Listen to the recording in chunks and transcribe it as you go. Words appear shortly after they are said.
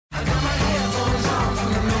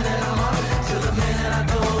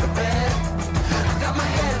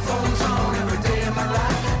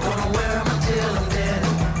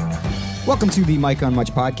Welcome to the Mike on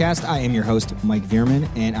Much podcast. I am your host, Mike Veerman,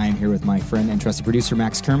 and I am here with my friend and trusted producer,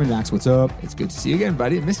 Max Kerman. Max, what's up? It's good to see you again,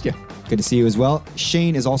 buddy. I missed you. Good to see you as well.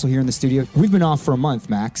 Shane is also here in the studio. We've been off for a month,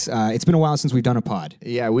 Max. It's been a while since we've done a pod.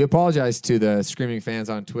 Yeah, we apologize to the screaming fans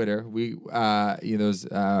on Twitter. Where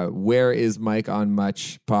is Mike on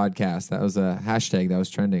Much podcast? That was a hashtag that was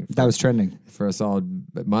trending. That was trending. For a solid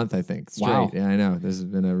month, I think. Straight. Wow. Yeah, I know. There's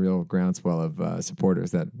been a real groundswell of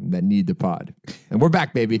supporters that need the pod. And we're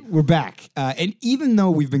back, baby. We're back. And even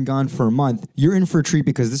though we've been gone for a month, you're in for a treat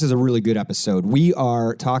because this is a really good episode. We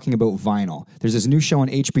are talking about vinyl. There's this new show on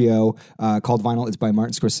HBO called Vinyl. It's by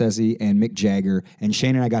Martin Scorsese and Mick Jagger. And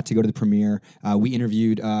Shane and I got to go to the premiere. We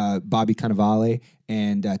interviewed Bobby Cannavale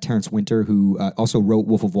and Terrence Winter, who also wrote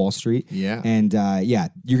Wolf of Wall Street. Yeah. And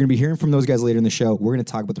you're going to be hearing from those guys later in the show. We're going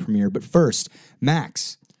to talk about the premiere. But first,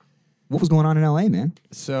 Max, what was going on in LA, man?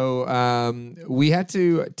 So we had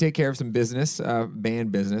to take care of some business,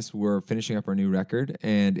 band business. We're finishing up our new record,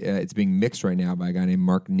 and it's being mixed right now by a guy named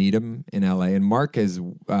Mark Needham in LA. And Mark has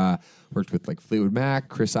worked with like Fleetwood Mac,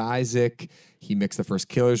 Chris Isaak. He mixed the first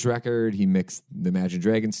Killers record. He mixed the Imagine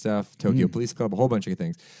Dragons stuff, Tokyo Police Club, a whole bunch of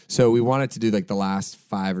things. So we wanted to do like the last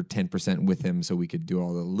 5 or 10% with him so we could do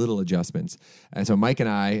all the little adjustments. And so Mike and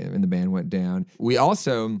I and the band went down. We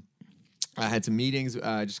also... I had some meetings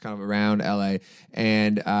just kind of around LA,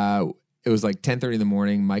 and it was like 10:30 in the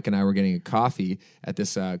morning. Mike and I were getting a coffee at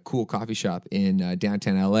this cool coffee shop in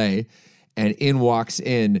downtown LA, and in walks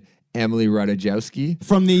in Emily Ratajkowski.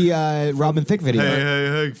 From the Robin Thicke video.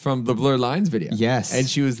 Hey. From the Blurred Lines video. Yes. And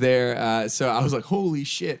she was there, so I was like, holy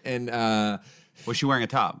shit. And was she wearing a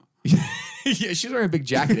top? yeah, she's wearing a big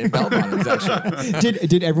jacket and bell bottoms, actually.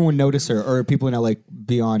 Did everyone notice her, or are people in LA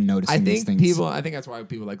beyond noticing these things? I think that's why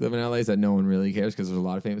people like living in LA is that no one really cares because there's a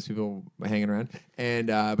lot of famous people hanging around. And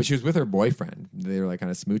but she was with her boyfriend. They were like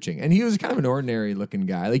kind of smooching, and he was kind of an ordinary looking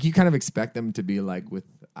guy. Like you kind of expect them to be like with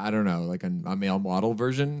I don't know, like a male model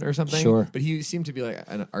version or something. Sure. But he seemed to be like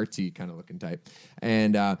an artsy kind of looking type.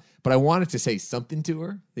 And but I wanted to say something to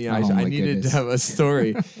her. You know, I needed to have a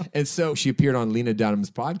story, and so she appeared on Lena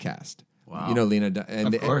Dunham's podcast. Wow. You know, Lena,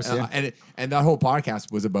 and of course, and that whole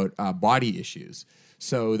podcast was about body issues.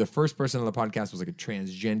 So the first person on the podcast was like a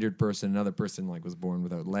transgendered person. Another person like was born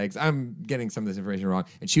without legs. I'm getting some of this information wrong,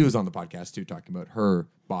 and she was on the podcast too, talking about her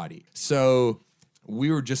body. So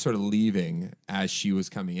we were just sort of leaving as she was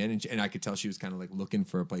coming in, and I could tell she was kind of like looking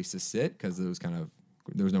for a place to sit because there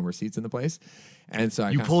was no more seats in the place, and so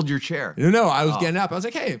I pulled your chair. No, I was getting up. I was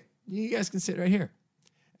like, hey, you guys can sit right here,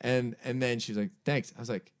 and then she was like, thanks. I was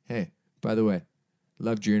like, hey. By the way,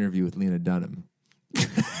 loved your interview with Lena Dunham.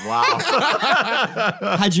 Wow.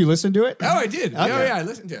 How'd you listen to it? Oh, I did. Okay. Oh, yeah, I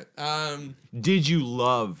listened to it. Did you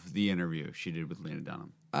love the interview she did with Lena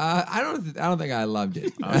Dunham? I don't think I loved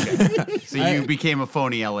it. Okay. So you became a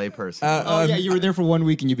phony LA person. Yeah, you were there for 1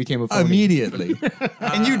 week and you became a phony. Immediately.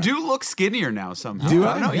 And you do look skinnier now somehow. Do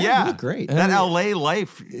I? No, Yeah, yeah. you look great. That LA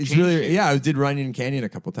life. It's really, yeah, I did Runyon Canyon a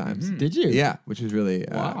couple times. Did you? Yeah, which was really,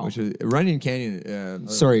 Wow. Runyon Canyon.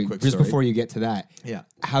 Sorry, quick just story. before you get to that. Yeah.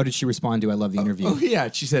 How did she respond to I love the interview? Oh, yeah.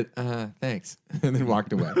 She said, thanks. And then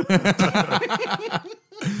walked away.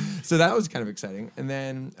 So that was kind of exciting. And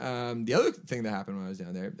then the other thing that happened when I was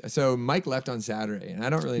down there, so Mike left on Saturday, and I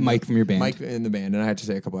don't really know. Mike from your band. Mike in the band, and I had to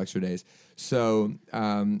stay a couple extra days. So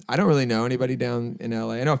I don't really know anybody down in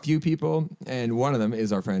LA. I know a few people, and one of them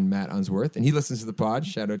is our friend Matt Unsworth, and he listens to the pod.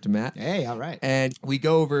 Shout out to Matt. Hey, all right. And we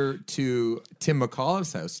go over to Tim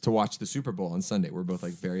McAuliffe's house to watch the Super Bowl on Sunday. We're both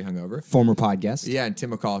like very hungover. Former pod guest. Yeah, and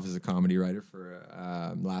Tim McAuliffe is a comedy writer for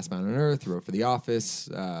Last Man on Earth, wrote for The Office,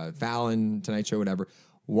 Fallon, Tonight Show, whatever.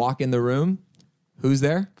 Walk in the room. Who's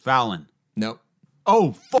there? Fallon. Nope.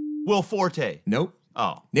 Oh, Will Forte. Nope.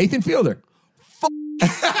 Oh. Nathan Fielder.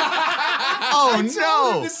 Oh,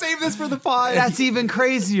 no. To save this for the pod. That's even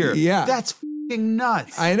crazier. Yeah. That's fucking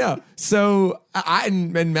nuts. I know. So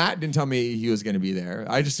and Matt didn't tell me he was going to be there.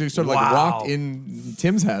 I just sort of like Wow. walked in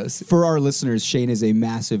Tim's house. For our listeners, Shane is a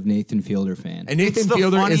massive Nathan Fielder fan. And Nathan It's the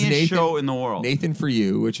Fielder is funniest Nathan show in the world. Nathan For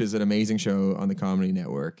You, which is an amazing show on the Comedy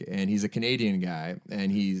Network, and he's a Canadian guy,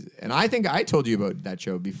 and I think I told you about that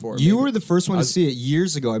show before. You maybe. were the first one to see it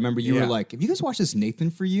years ago. I remember you Yeah. were like, have you guys watched this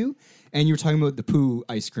Nathan For You? And you were talking about the poo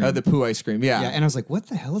ice cream. The Pooh ice cream. Yeah. Yeah, and I was like, what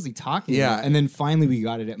the hell is he talking Yeah. about? And then finally we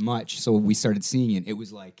got it at Much, so we started seeing it. It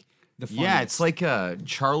was like the funniest. Yeah, it's like a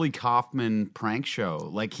Charlie Kaufman prank show.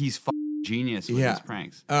 Like he's genius with his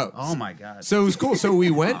pranks. Oh my God. So it was cool. So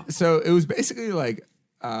we went. So it was basically like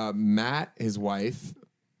Matt, his wife,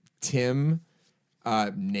 Tim,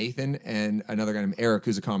 Nathan and another guy named Eric,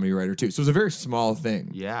 who's a comedy writer too. So it was a very small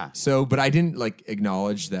thing. Yeah. So, but I didn't like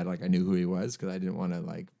acknowledge that like I knew who he was because I didn't want to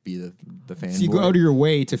like be the fanboy. So you go out of your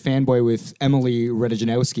way to fanboy with Emily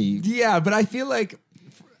Ratajkowski. Yeah, but I feel like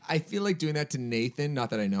doing that to Nathan, not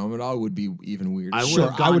that I know him at all, would be even weird. I would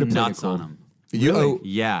Sure, have I would gone have played it nuts cool. on him. Really?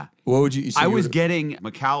 Yeah. What would you? So I you was would've- getting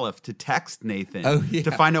McAuliffe to text Nathan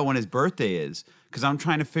to find out when his birthday is because I'm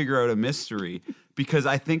trying to figure out a mystery because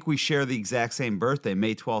I think we share the exact same birthday,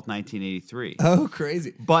 May 12th, 1983. Oh,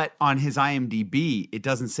 crazy. But on his IMDb, it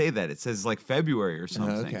doesn't say that. It says like February or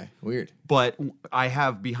something. Okay, weird. But I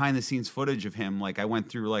have behind the scenes footage of him. Like I went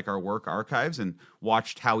through like our work archives and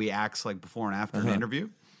watched how he acts like before and after an interview.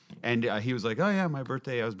 And he was like, "Oh yeah, my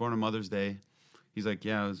birthday. I was born on Mother's Day." He's like,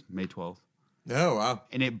 "Yeah, it was May 12th." Oh, wow.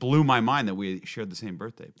 And it blew my mind that we shared the same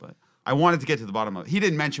birthday. But I wanted to get to the bottom of it. He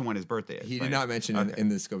didn't mention when his birthday is. He right? did not mention in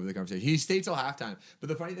the scope of the conversation. He stayed till halftime. But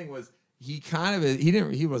the funny thing was, he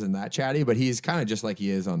wasn't that chatty, but he's kind of just like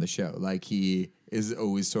he is on the show. Like he is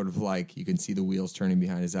always sort of like you can see the wheels turning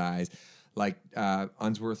behind his eyes. Like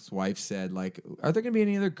Unsworth's wife said, like, are there going to be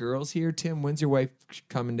any other girls here, Tim? When's your wife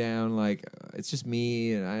coming down? Like, it's just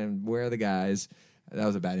me, and where are the guys? That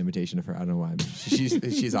was a bad imitation of her. I don't know why. But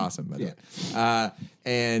she's awesome, by the way.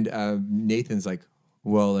 And Nathan's like,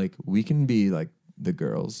 well, like, we can be like the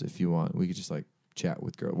girls if you want. We could just like chat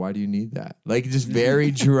with girls. Why do you need that? Like, just very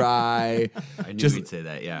dry. I knew he'd say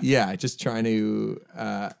that. Yeah. Yeah, just trying to.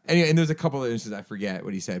 Anyway, and there's a couple of instances I forget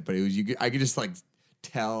what he said, but it was I could just like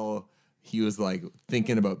tell he was like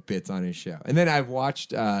thinking about bits on his show. And then I've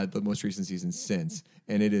watched the most recent season since,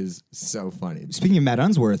 and it is so funny. Speaking of Matt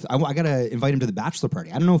Unsworth, I got to invite him to the bachelor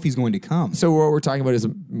party. I don't know if he's going to come. So what we're talking about is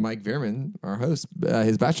Mike Veerman, our host,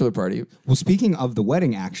 his bachelor party. Well, speaking of the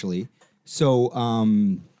wedding, actually, so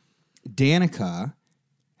Danica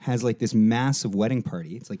has like this massive wedding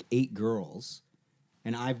party. It's like 8 girls,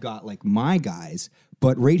 and I've got like my guys.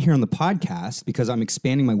 But right here on the podcast, because I'm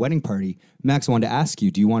expanding my wedding party, Max, I wanted to ask you,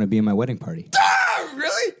 do you want to be in my wedding party? Ah,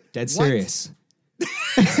 really? Dead serious.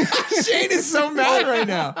 Shane is so mad right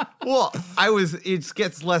now. Well, it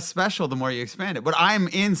gets less special the more you expand it, but I'm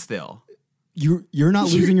in still. You're not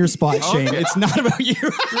losing your spot, Shane. Okay. It's not about you.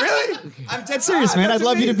 Really? I'm dead serious, man. I'd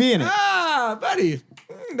love you to be in it. Ah, buddy.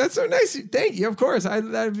 That's so nice. Thank you. Of course.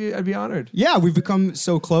 I'd be honored. Yeah, we've become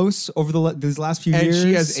so close over these last few And years.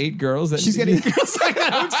 she has 8 girls. She's got 8 girls.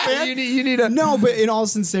 You need a... No, but in all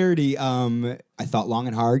sincerity, I thought long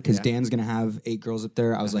and hard because Dan's going to have 8 girls up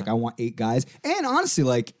there. I was like, I want 8 guys. And honestly,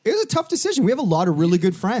 like, it was a tough decision. We have a lot of really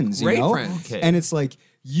good friends, Great you know? friends. Okay. And it's like,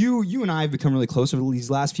 you and I have become really close over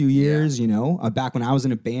these last few years, you know? Back when I was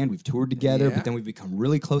in a band, we've toured together, but then we've become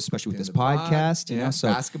really close, especially with this podcast, you know? So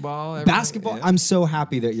basketball. Everything. basketball, Yeah. I'm so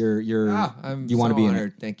happy that I'm you want to so be in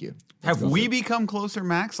honored. it. Thank you. Have we become closer,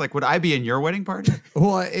 Max? Like, would I be in your wedding party?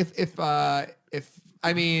 Well, if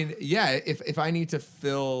I mean, yeah, if I need to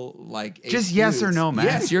fill like 8 Just yes dudes, or no, Max.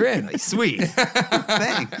 Yes, you're in. Sweet.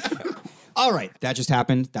 Thanks. All right, that just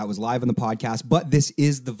happened. That was live on the podcast, but this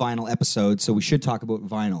is the Vinyl episode, so we should talk about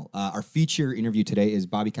Vinyl. Our feature interview today is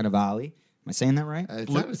Bobby Cannavale. Am I saying that right?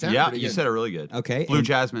 Yeah, you said it really good. Okay. Blue and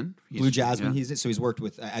Jasmine. Blue Jasmine. Yeah. He's worked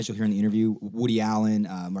with, as you'll hear in the interview, Woody Allen,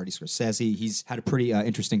 Marty Scorsese. He's had a pretty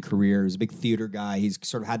interesting career. He's a big theater guy. He's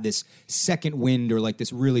sort of had this second wind or like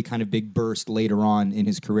this really kind of big burst later on in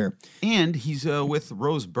his career. And he's with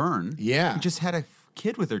Rose Byrne. Yeah. He just had a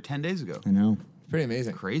kid with her 10 days ago. I know. Pretty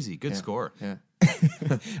amazing. Crazy. Good score. Yeah.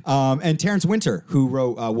 And Terrence Winter, who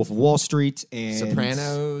wrote Wolf of Wall Street and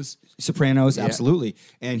Sopranos, absolutely.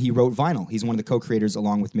 And he wrote Vinyl. He's one of the co-creators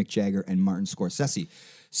along with Mick Jagger and Martin Scorsese.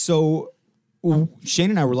 So Shane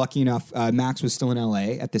and I were lucky enough. Max was still in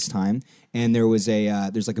LA at this time, and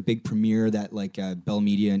there's like a big premiere that like Bell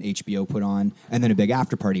Media and HBO put on, and then a big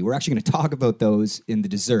after party. We're actually going to talk about those in the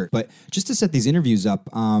dessert. But just to set these interviews up,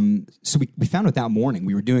 so we found out that morning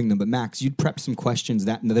we were doing them. But Max, you'd prepped some questions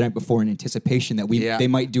the night before in anticipation that they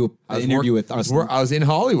might do an interview with us. I was in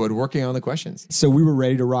Hollywood working on the questions. So we were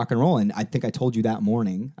ready to rock and roll, and I think I told you that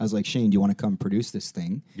morning. I was like, Shane, do you want to come produce this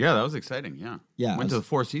thing? Yeah, that was exciting. Yeah. Yeah, Went to the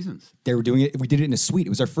 4 Seasons. They were doing it. We did it in a suite. It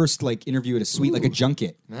was our first like interview at a suite, like a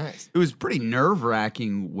junket. Nice. It was pretty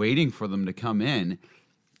nerve-wracking waiting for them to come in.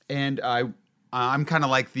 And I'm kind of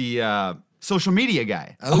like the social media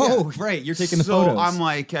guy. Oh, right. You're taking the so photos. I'm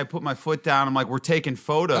like, I put my foot down. I'm like, we're taking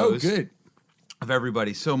photos of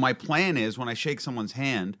everybody. So my plan is when I shake someone's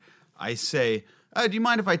hand, I say, do you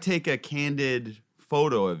mind if I take a candid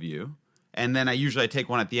photo of you? And then I usually take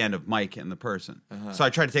one at the end of Mike and the person. So I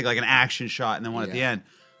try to take like an action shot and then one at the end.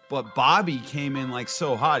 But Bobby came in like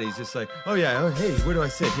so hot. He's just like, oh yeah, oh hey, where do I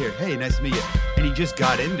sit here? Hey, nice to meet you. And he just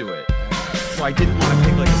got into it. So I didn't want to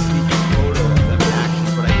take like a sneaky photo of them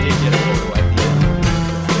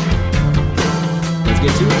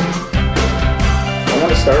to it. I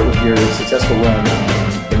want to start with your successful run on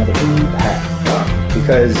the Mother Who Hat.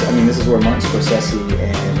 Because, I mean, this is where Martin Scorsese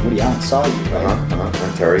and Woody Allen saw you, right?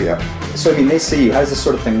 And Terry, yeah. So, I mean, they see you. How does this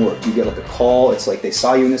sort of thing work? Do you get like a call? It's like they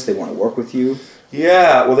saw you in this, they want to work with you?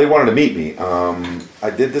 Yeah, well, they wanted to meet me. I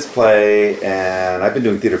did this play, and I've been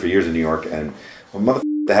doing theater for years in New York, and Mother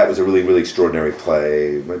the Hat was a really, really extraordinary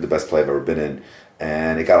play, the best play I've ever been in.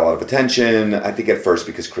 And it got a lot of attention, I think at first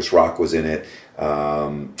because Chris Rock was in it,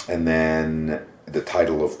 and then the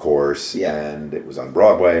title, of course, and it was on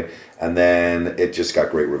Broadway, and then it just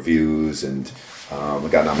got great reviews, and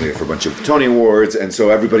it got nominated for a bunch of Tony Awards, and so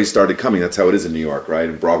everybody started coming. That's how it is in New York, right?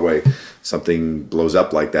 In Broadway, something blows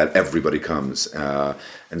up like that, everybody comes.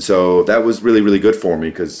 And so that was really, really good for me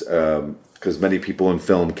because many people in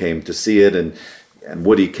film came to see it, and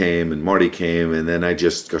Woody came, and Marty came, and then I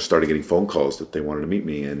just started getting phone calls that they wanted to meet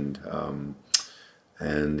me, and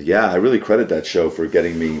yeah, I really credit that show for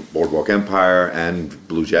getting me Boardwalk Empire and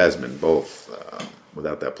Blue Jasmine, both.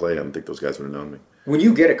 Without that play, I don't think those guys would have known me. When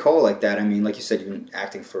you get a call like that, I mean, like you said, you've been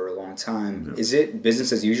acting for a long time. Is it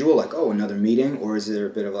business as usual, like, oh, another meeting, or is there a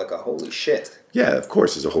bit of like a holy shit? Yeah, of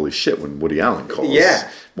course, there's a holy shit when Woody Allen calls. Yeah.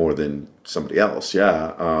 More than somebody else,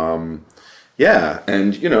 yeah. Yeah,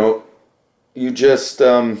 and, you just,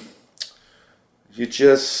 like...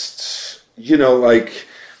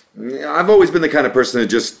 I've always been the kind of person to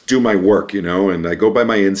just do my work, and I go by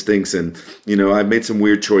my instincts, and, I've made some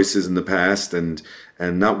weird choices in the past, and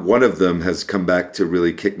not one of them has come back to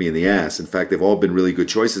really kick me in the ass. In fact, they've all been really good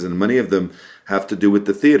choices, and many of them have to do with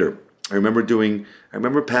the theater. I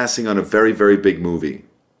remember passing on a very, very big movie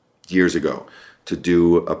years ago to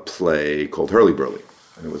do a play called Hurly Burly.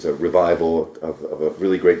 And it was a revival of a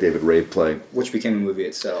really great David Rave play. Which became a movie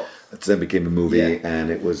itself. It then became a movie,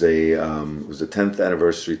 and it was a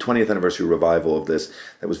 20th anniversary revival of this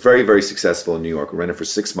that was very, very successful in New York. We ran it for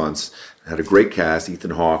 6 months. It had a great cast.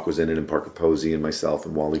 Ethan Hawke was in it, and Parker Posey, and myself,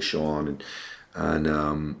 and Wally Shawn,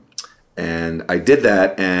 and I did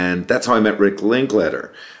that, and that's how I met Rick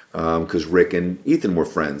Linklater, because Rick and Ethan were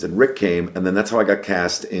friends, and Rick came, and then that's how I got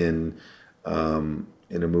cast in a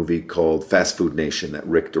movie called Fast Food Nation that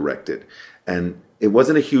Rick directed. And it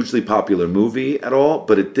wasn't a hugely popular movie at all,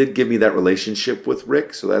 but it did give me that relationship with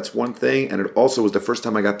Rick, so that's one thing. And it also was the first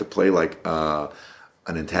time I got to play like an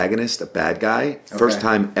antagonist, a bad guy. Okay. First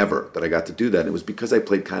time ever that I got to do that. And it was because I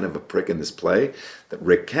played kind of a prick in this play that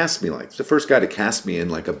Rick cast me like. It's the first guy to cast me in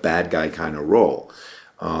like a bad guy kind of role.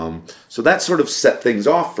 So that sort of set things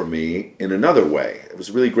off for me in another way. It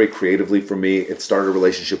was really great creatively for me. It started a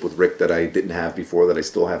relationship with Rick that I didn't have before, that I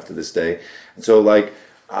still have to this day. And so like,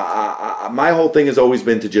 my whole thing has always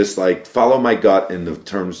been to just like follow my gut in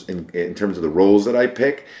terms of the roles that I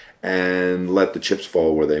pick and let the chips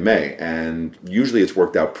fall where they may. And usually it's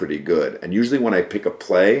worked out pretty good. And usually when I pick a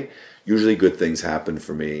play, usually good things happen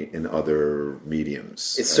for me in other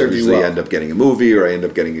mediums. It serves you well. I usually well. end up getting a movie, or I end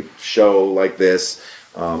up getting a show like this.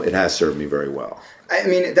 It has served me very well. I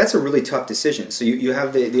mean, that's a really tough decision. So you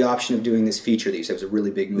have the option of doing this feature that you said was a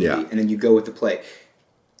really big movie, and then you go with the play.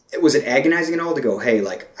 Was it agonizing at all to go, hey,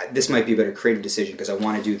 like, this might be a better creative decision because I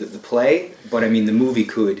want to do the play, but I mean, the movie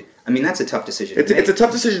could... I mean, that's a tough decision to make. It's a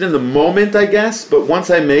tough decision in the moment, I guess, but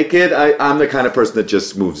once I make it, I'm the kind of person that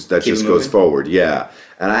just moves, that just goes forward, yeah.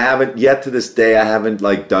 And I haven't, yet to this day, I haven't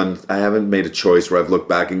made a choice where I've looked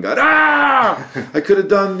back and gone, I could have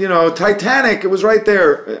done, Titanic, it was right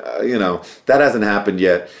there. That hasn't happened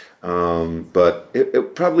yet. But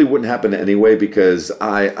it probably wouldn't happen anyway because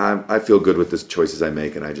I feel good with the choices I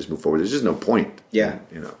make and I just move forward. There's just no point. Yeah.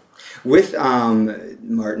 With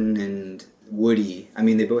Martin and Woody, I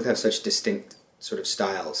mean, they both have such distinct sort of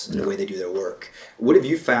styles in the way they do their work. What have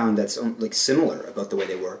you found that's like similar about the way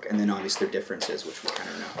they work, and then obviously their differences, which we kind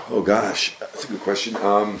of know? Oh gosh, that's a good question.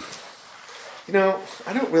 I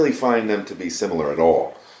don't really find them to be similar at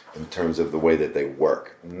all in terms of the way that they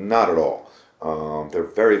work. Not at all. They're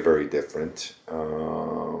very, very different.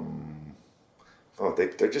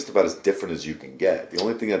 They're just about as different as you can get. The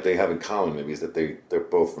only thing that they have in common maybe is that they're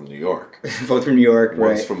both from New York. Both from New York, right?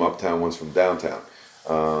 One's from uptown, one's from downtown.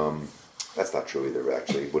 That's not true either,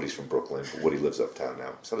 actually. Woody's from Brooklyn, but Woody lives uptown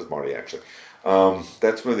now. So does Marty, actually.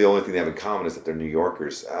 That's really the only thing they have in common is that they're New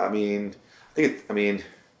Yorkers. They're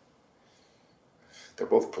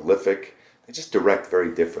both prolific. They just direct very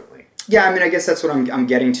differently. Yeah, I mean, I guess that's what I'm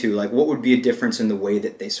getting to. Like, what would be a difference in the way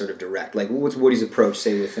that they sort of direct? Like, what's Woody's approach,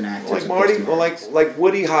 say, with an actor? Like Marty, like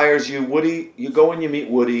Woody hires you. You go and you meet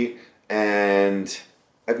Woody, and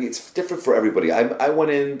I mean, it's different for everybody. I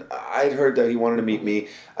went in, I'd heard that he wanted to meet me.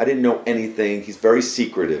 I didn't know anything. He's very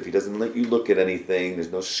secretive. He doesn't let you look at anything.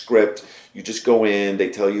 There's no script. You just go in. They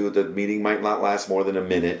tell you the meeting might not last more than a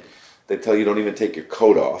minute. They tell you don't even take your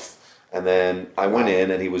coat off. And then I went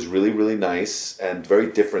in, and he was really, really nice and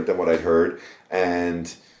very different than what I'd heard.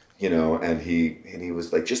 And and he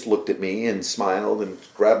was like, just looked at me and smiled and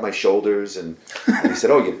grabbed my shoulders and he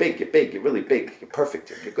said, "Oh, you're big, you're really big, you're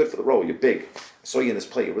perfect, you're good for the role, you're big. I saw you in this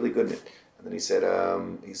play, you're really good in it." And then he said,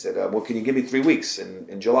 "Well, can you give me 3 weeks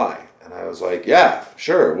in July?" And I was like, "Yeah,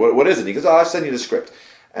 sure. What is it?" He goes, "Oh, I'll send you the script."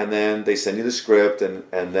 And then they send you the script, and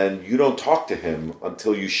then you don't talk to him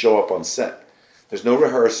until you show up on set. There's no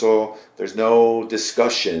rehearsal. There's no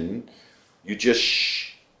discussion. You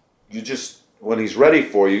just when he's ready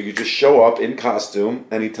for you, you just show up in costume,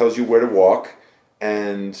 and he tells you where to walk,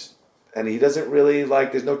 and he doesn't really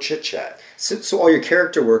there's no chit chat. So all your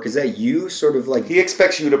character work, is that you sort of like? He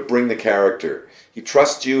expects you to bring the character. He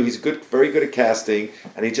trusts you. He's very good at casting,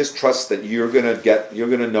 and he just trusts that you're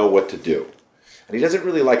gonna know what to do. And he doesn't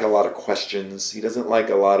really like a lot of questions. He doesn't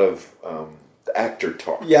like a lot of actor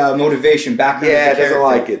talk. Yeah, motivation, background. Yeah,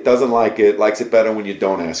 doesn't like it. Likes it better when you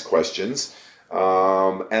don't ask questions.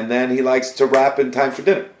 And then he likes to wrap in time for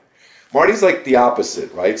dinner. Marty's like the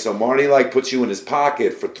opposite, right? So Marty puts you in his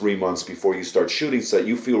pocket for 3 months before you start shooting so that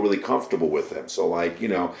you feel really comfortable with him. So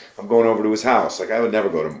I'm going over to his house. I would never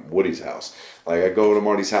go to Woody's house. I go to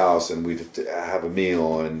Marty's house and we'd have a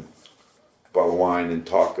meal and a bottle of wine and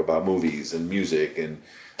talk about movies and music and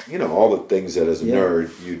all the things that as a nerd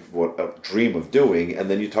you dream of doing. And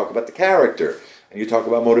then you talk about the character and you talk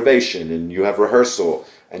about motivation and you have rehearsal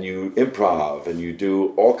and you improv and you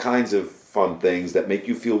do all kinds of fun things that make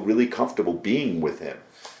you feel really comfortable being with him.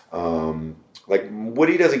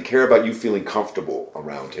 Woody doesn't care about you feeling comfortable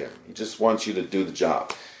around him. He just wants you to do the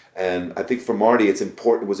job. And I think for Marty, it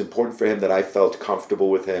was important for him that I felt comfortable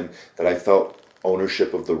with him, that I felt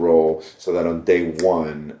ownership of the role, so that on day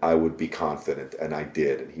one I would be confident, and I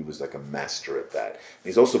did. And he was like a master at that. And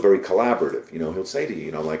he's also very collaborative. He'll say to you,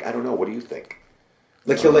 I don't know, what do you think?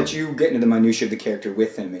 He'll let you get into the minutiae of the character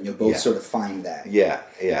with him, and you'll both sort of find that. Yeah,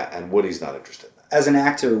 and Woody's not interested in that. As an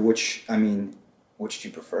actor, which do you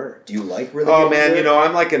prefer? Do you like really? Oh man,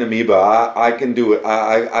 I'm like an amoeba. I can do it.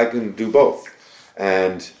 I can do both.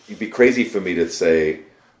 And it'd be crazy for me to say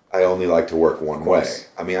I only like to work one way.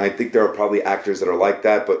 I mean, I think there are probably actors that are like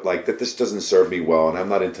that, but that this doesn't serve me well, and I'm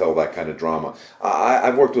not into all that kind of drama.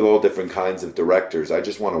 I've worked with all different kinds of directors. I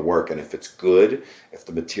just want to work, and if it's good, if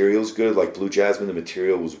the material's good, like Blue Jasmine, the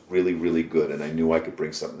material was really, really good, and I knew I could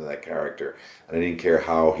bring something to that character, and I didn't care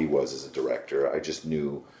how he was as a director. I just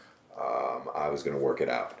knew I was going to work it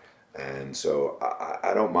out. And so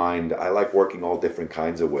I don't mind. I like working all different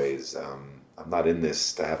kinds of ways. I'm not in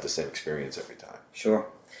this to have the same experience every time. Sure.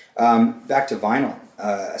 Back to Vinyl.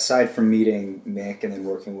 Aside from meeting Mick and then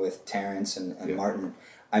working with Terrence and Martin,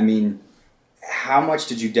 I mean, how much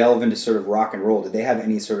did you delve into sort of rock and roll? Did they have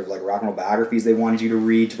any sort of rock and roll biographies they wanted you to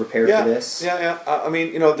read to prepare for this? Yeah. I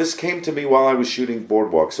mean, this came to me while I was shooting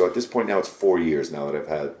Boardwalk. So at this point now, it's 4 years now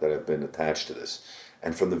that I've been attached to this,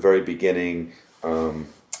 and from the very beginning.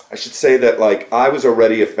 I should say that I was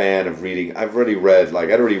already a fan of reading. I'd already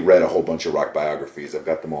read a whole bunch of rock biographies. I've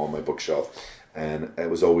got them all on my bookshelf, and it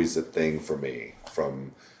was always a thing for me,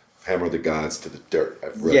 from Hammer of the Gods to The Dirt.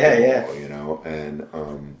 I've read them all,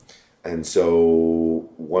 and so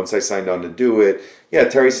once I signed on to do it,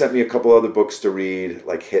 Terry sent me a couple other books to read,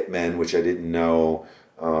 like Hitmen, which I didn't know.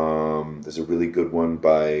 There's a really good one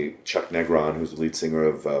by Chuck Negron, who's the lead singer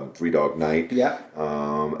of Three Dog Night. Yeah.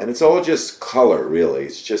 And it's all just color, really.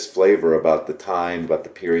 It's just flavor about the time, about the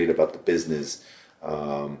period, about the business.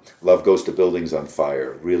 Love Goes to Buildings on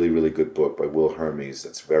Fire. Really, really good book by Will Hermes.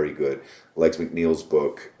 That's very good. Legs McNeil's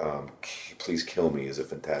book, Please Kill Me, is a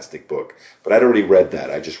fantastic book. But I'd already read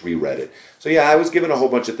that. I just reread it. So I was given a whole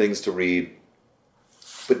bunch of things to read,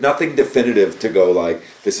 but nothing definitive to go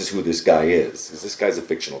this is who this guy is, because this guy's a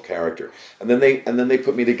fictional character. And then they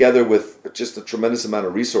put me together with just a tremendous amount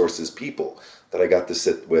of resources, people that I got to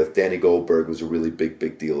sit with. Danny Goldberg was a really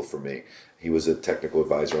big deal for me. He was a technical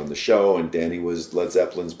advisor on the show, and Danny was Led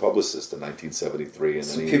Zeppelin's publicist in 1973. And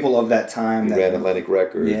then people of that time. He ran Atlantic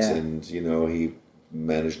Records, and he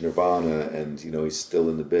managed Nirvana, and he's still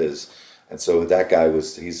in the biz. And so that guy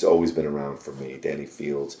he's always been around for me. Danny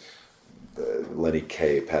Fields. Lenny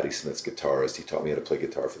Kaye, Patti Smith's guitarist. He taught me how to play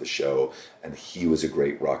guitar for the show, and he was a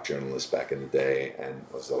great rock journalist back in the day, and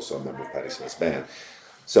was also a member of Patti Smith's band.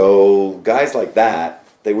 So guys like that,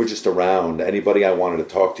 they were just around. Anybody I wanted to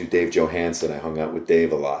talk to, Dave Johansen, I hung out with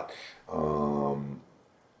Dave a lot.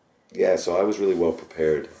 yeah, so I was really well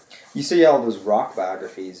prepared. You say all those rock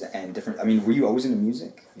biographies and different. I mean, were you always into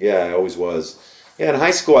music? Yeah, I always was. Yeah, in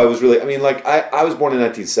high school, I was really. I mean, like I was born in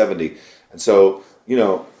 1970, and so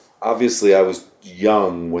obviously, I was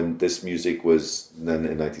young when this music was then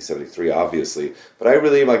in 1973, obviously. But I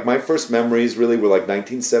really my first memories really were like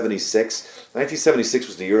 1976. 1976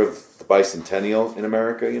 was the year of the bicentennial in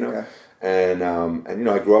America, Okay. And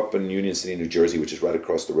I grew up in Union City, New Jersey, which is right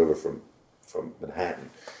across the river from Manhattan.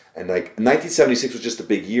 And 1976 was just a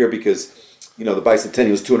big year because, the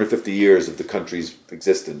bicentennial was 250 years of the country's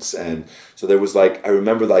existence. And so there was I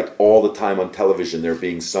remember all the time on television there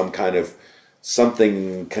being some kind of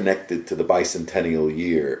something connected to the bicentennial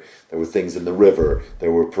year. There were things in the river,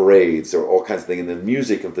 there were parades, there were all kinds of things. And the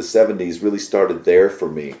music of the 70s really started there for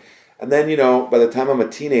me. And then, by the time I'm a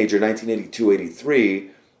teenager, 1982,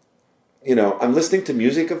 83, I'm listening to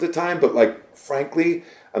music of the time, but frankly,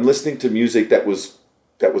 I'm listening to music that was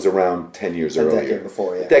around 10 years earlier. A decade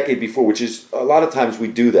before, yeah. A decade before, which is, a lot of times we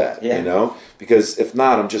do that, because if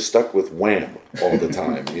not, I'm just stuck with Wham all the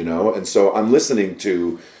time, And so I'm listening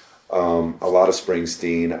to a lot of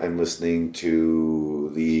Springsteen, I'm listening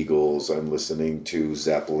to the Eagles, I'm listening to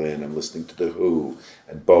Zeppelin, I'm listening to The Who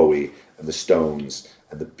and Bowie and the Stones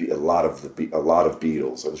and a lot of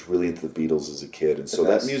Beatles. I was really into the Beatles as a kid, and so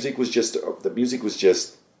that music was just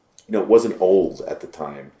it wasn't old at the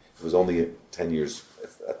time. It was only 10 years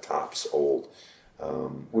at tops old.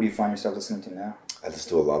 What do you find yourself listening to now? I listen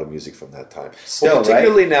to a lot of music from that time. Still,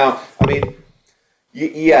 particularly right? Now, I mean,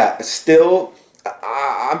 yeah, still.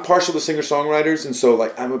 I'm partial to singer-songwriters, and so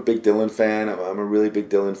I'm a big Dylan fan. I'm a really big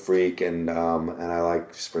Dylan freak, and I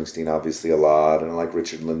like Springsteen obviously a lot, and I like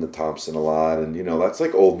Richard and Linda Thompson a lot, and that's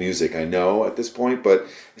old music I know at this point, but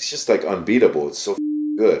it's just unbeatable. It's so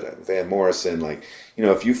good. Van Morrison,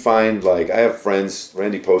 if you find I have friends,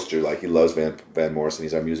 Randy Poster, he loves Van Morrison.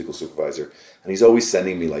 He's our musical supervisor, and he's always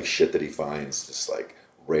sending me shit that he finds, just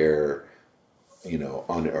rare,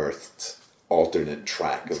 unearthed alternate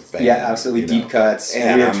track of Van. Yeah, absolutely, deep cuts.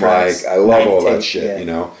 And I'm tracks, I love all that shit,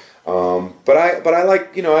 yeah. But I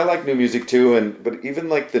like I like new music too, but even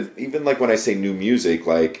when I say new music,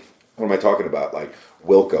 what am I talking about?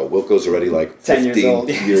 Wilco. Wilco's already 10 years old.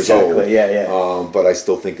 Exactly, yeah. But I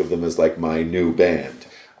still think of them as my new band.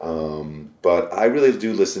 But I really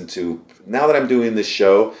do listen to, now that I'm doing this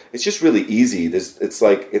show, it's just really easy. It's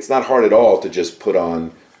not hard at all to just put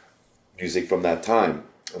on music from that time.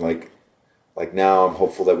 And now I'm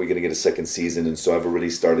hopeful that we're going to get a second season, and so I've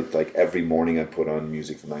already started every morning I put on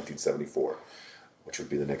music from 1974, which would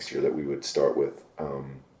be the next year that we would start with.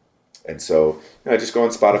 And so I just go on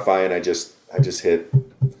Spotify and I just hit,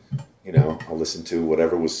 I'll listen to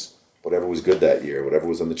whatever was good that year, whatever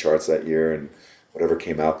was on the charts that year, and whatever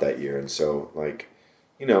came out that year. And so I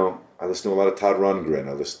listen to a lot of Todd Rundgren.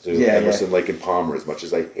 I listen to Emerson, Lake and Palmer, as much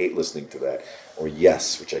as I hate listening to that, or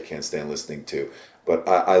Yes, which I can't stand listening to. But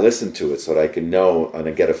I listen to it so that I can know and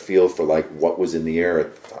I get a feel for what was in the air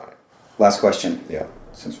at the time. Last question. Yeah.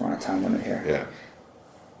 Since we're on a time limit here. Yeah.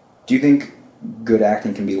 Do you think good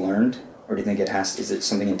acting can be learned, or do you think is it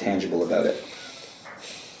something intangible about it?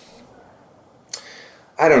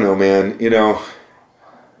 I don't know, man.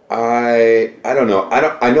 I don't know.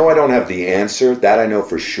 I know I don't have the answer. That I know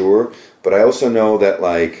for sure. But I also know that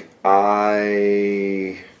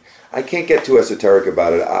I can't get too esoteric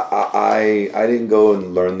about it. I didn't go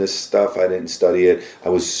and learn this stuff. I didn't study it. I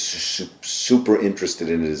was super interested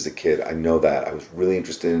in it as a kid. I know that. I was really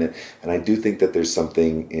interested in it. And I do think that there's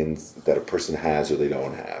something that a person has or they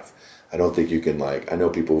don't have. I don't think you can I know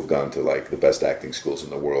people who've gone to the best acting schools in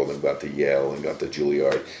the world and gone to Yale and gone to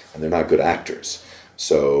Juilliard, and they're not good actors.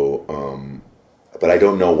 So, but I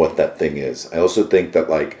don't know what that thing is. I also think that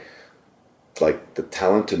the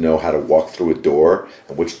talent to know how to walk through a door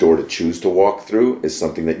and which door to choose to walk through is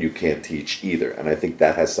something that you can't teach either. And I think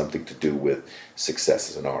that has something to do with success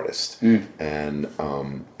as an artist. And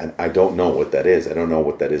I don't know what that is. I don't know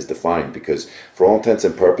what that is defined, because for all intents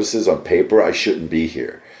and purposes, on paper, I shouldn't be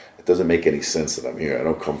here. It doesn't make any sense that I'm here. I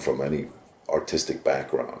don't come from any artistic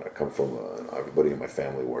background. I come from everybody in my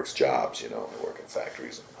family works jobs. I work in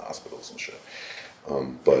factories and hospitals and shit.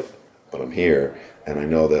 But I'm here, and I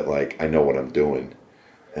know that I know what I'm doing,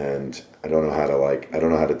 and I don't know how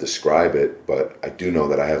to describe it, but I do know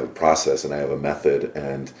that I have a process and I have a method,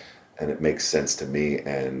 and it makes sense to me,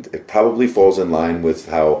 and it probably falls in line with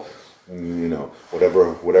how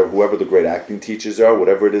whoever the great acting teachers are,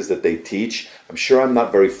 whatever it is that they teach. I'm sure I'm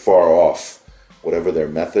not very far off whatever their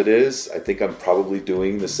method is. I think I'm probably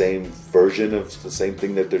doing the same version of the same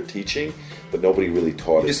thing that they're teaching, but nobody really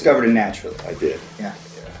taught it. You discovered it naturally. I did. Yeah.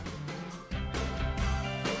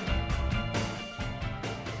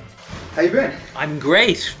 How you been? I'm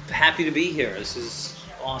great. Happy to be here. This is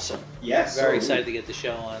awesome. Yes. Very excited to get the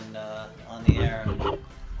show on the air and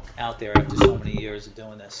out there after so many years of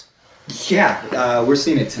doing this. Yeah, we're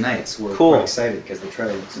seeing it tonight, so we're Cool. quite excited because the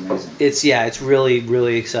trailer looks amazing. It's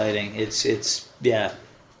really exciting.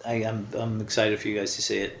 I'm excited for you guys to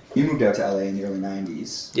see it. You moved out to LA in the early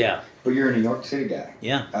 90s. Yeah. But you're a New York City guy.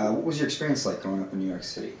 Yeah. What was your experience like growing up in New York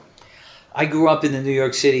City? I grew up in the New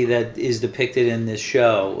York City that is depicted in this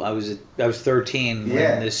show. I was 13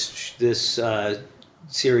 when this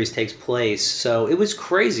series takes place, so it was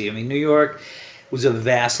crazy. I mean, New York was a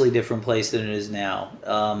vastly different place than it is now.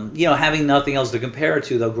 Having nothing else to compare it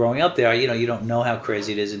to, though, growing up there, you don't know how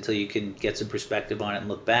crazy it is until you can get some perspective on it and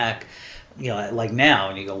look back, like now,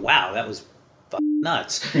 and you go, wow, that was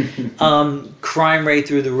nuts. Crime rate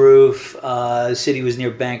through the roof. The city was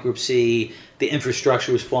near bankruptcy. The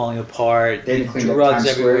infrastructure was falling apart. They didn't clean up drugs Times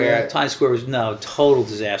everywhere. Square yet? Times Square was total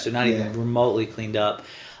disaster. Not even remotely cleaned up.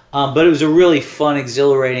 But it was a really fun,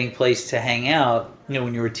 exhilarating place to hang out.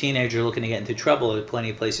 When you were a teenager looking to get into trouble, there were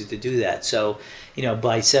plenty of places to do that. So,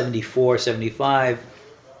 by 74, 75,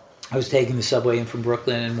 I was taking the subway in from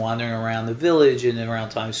Brooklyn and wandering around the Village and around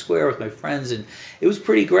Times Square with my friends, and it was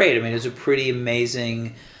pretty great. I mean, it was a pretty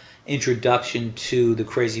amazing introduction to the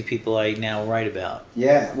crazy people I now write about.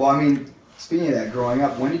 Yeah, well, I mean, speaking of that, growing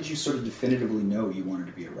up, when did you sort of definitively know you wanted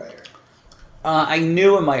to be a writer? I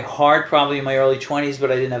knew in my heart, probably in my early 20s,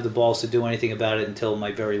 but I didn't have the balls to do anything about it until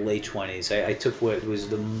my very late 20s. I took what was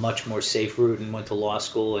the much more safe route and went to law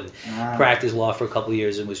school and practiced law for a couple of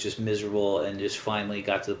years and was just miserable, and just finally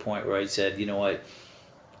got to the point where I said, you know what,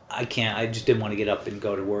 I just didn't want to get up and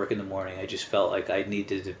go to work in the morning. I just felt like I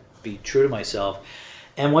needed to be true to myself.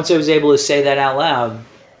 And once I was able to say that out loud,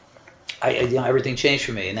 everything changed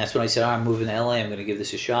for me, and that's when I said, I'm moving to LA, I'm going to give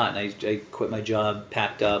this a shot. And I quit my job,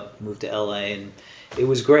 packed up, moved to LA, and it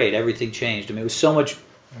was great. Everything changed. I mean, it was so much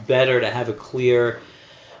better to have a clear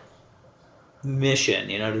mission,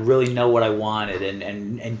 to really know what I wanted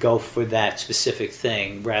and go for that specific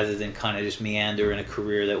thing, rather than kind of just meander in a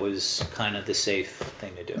career that was kind of the safe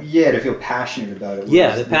thing to do. Yeah, to feel passionate about it.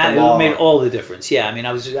 Yeah, it made all the difference. Yeah, I mean,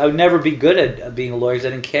 I would never be good at being a lawyer because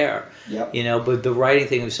I didn't care. Yep. But the writing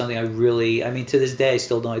thing was something to this day, it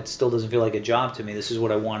still doesn't feel like a job to me. This is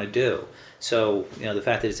what I want to do. So, the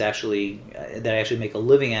fact that it's actually, that I actually make a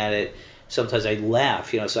living at it, sometimes I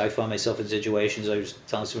laugh, so I find myself in situations. I was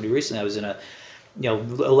telling somebody recently, I was in a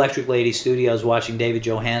Electric Lady Studios watching David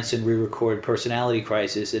Johansen re-record Personality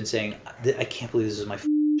Crisis and saying, I can't believe this is my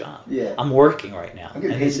job. Yeah. I'm working right now. I'm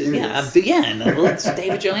getting paid to do this. It's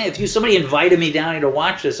David Johansen. If somebody invited me down here to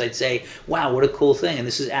watch this, I'd say, wow, what a cool thing. And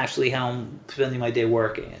this is actually how I'm spending my day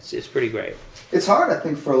working. It's pretty great. It's hard, I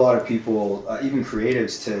think, for a lot of people, even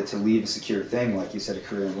creatives, to leave a secure thing, like you said, a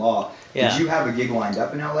career in law. Yeah. Did you have a gig lined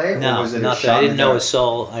up in LA? No, or was it nothing. I didn't know a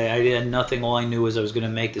soul. I had nothing. All I knew was I was going to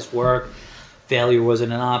make this work. Failure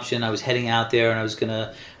wasn't an option. I was heading out there, and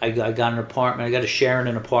I got an apartment. I got to share in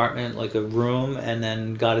an apartment, like a room, and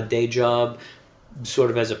then got a day job,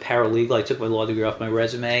 sort of as a paralegal. I took my law degree off my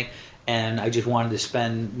resume, and I just wanted to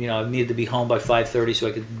spend, I needed to be home by 5:30 so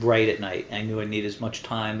I could write at night. I knew I needed as much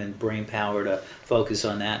time and brain power to focus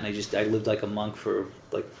on that, and I lived like a monk for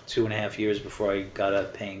like 2.5 years before I got a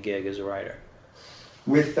paying gig as a writer.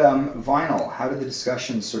 With Vinyl, how did the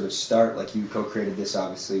discussions sort of start? Like, you co-created this,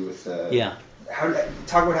 obviously, with... Yeah.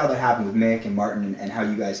 Talk about how that happened with Mick and Martin, and how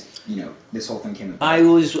you guys, this whole thing came about.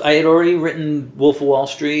 I had already written Wolf of Wall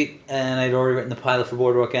Street, and I'd already written the pilot for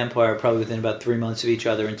Boardwalk Empire, probably within about 3 months of each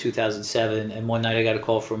other in 2007. And one night I got a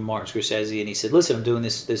call from Martin Scorsese, and he said, listen, I'm doing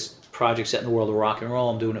this project set in the world of rock and roll.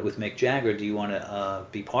 I'm doing it with Mick Jagger. Do you want to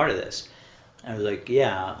be part of this? I was like,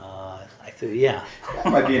 yeah. I thought, yeah. I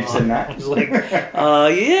might be interested in that. I was like,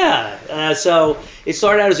 yeah. So it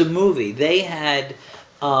started out as a movie. They had...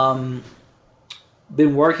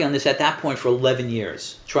 been working on this at that point for 11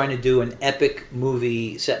 years, trying to do an epic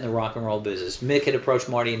movie set in the rock and roll business. Mick had approached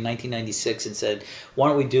Marty in 1996 and said, why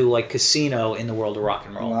don't we do like Casino in the world of rock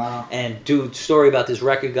and roll? Wow. And do a story about this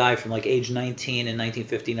record guy from like age 19 in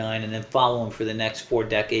 1959, and then follow him for the next 4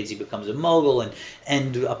 decades. He becomes a mogul and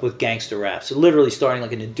end up with gangster rap. So literally starting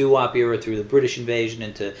like in the doo-wop era through the British invasion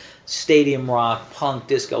into stadium rock, punk,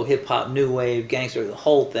 disco, hip-hop, new wave, gangster, the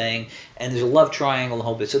whole thing. And there's a love triangle, the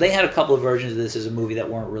whole bit. So they had a couple of versions of this as a movie that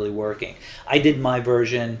weren't really working. I did my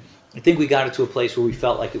version. I think we got it to a place where we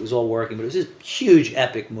felt like it was all working, but it was this huge,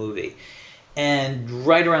 epic movie. And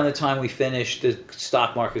right around the time we finished, the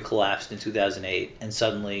stock market collapsed in 2008, and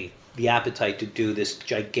suddenly the appetite to do this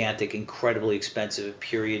gigantic, incredibly expensive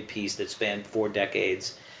period piece that spanned 4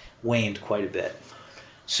 decades waned quite a bit.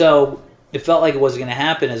 So it felt like it wasn't going to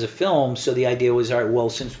happen as a film. So the idea was, all right, well,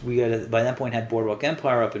 since we had by that point had Boardwalk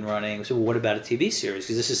Empire up and running, so what about a TV series?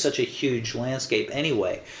 Because this is such a huge landscape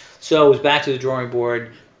anyway. So it was back to the drawing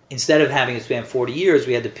board. Instead of having it span 40 years,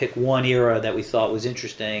 we had to pick one era that we thought was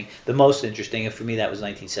interesting, the most interesting, and for me that was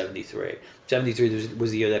 1973. 73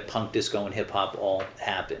 was the year that punk, disco, and hip-hop all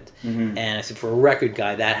happened. And I said, for a record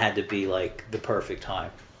guy, that had to be like the perfect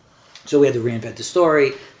time. So we had to reinvent the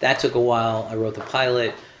story. That took a while. I wrote the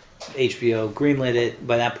pilot. HBO greenlit it.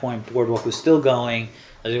 By that point, Boardwalk was still going.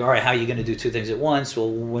 I was like, all right, how are you going to do two things at once?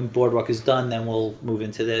 Well, when Boardwalk is done, then we'll move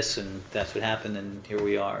into this, and that's what happened, and here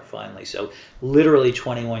we are finally. So literally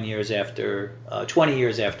 20 years after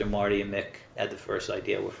Marty and Mick had the first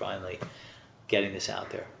idea, we're finally getting this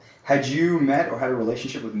out there. Had you met or had a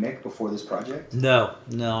relationship with Mick before this project? No.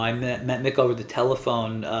 I met Mick over the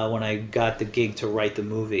telephone when I got the gig to write the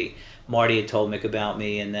movie. Marty had told Mick about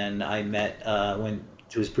me, and then I met when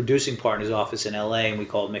to his producing partner's office in LA, and we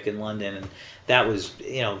called Mick in London, and that was,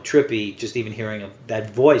 trippy, just even hearing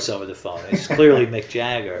that voice over the phone. It's clearly Mick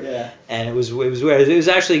Jagger. Yeah. And it was weird. It was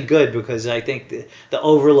actually good because I think the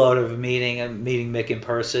overload of meeting Mick in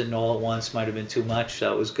person all at once might have been too much,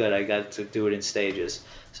 so it was good. I got to do it in stages.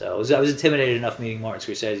 So I was intimidated enough meeting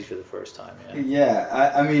Martin Scorsese for the first time.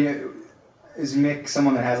 Yeah. I mean, is Mick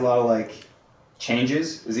someone that has a lot of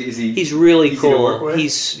changes? Is he? He's really easy cool. to work with?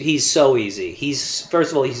 He's so easy.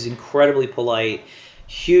 First of all, he's incredibly polite,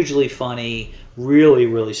 hugely funny, really,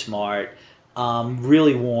 really smart,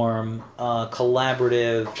 really warm,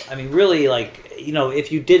 collaborative. I mean, really,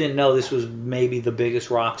 if you didn't know this was maybe the biggest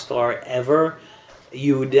rock star ever,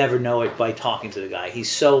 you would never know it by talking to the guy. He's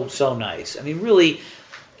so nice. I mean, really,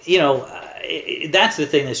 that's the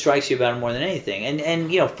thing that strikes you about him more than anything.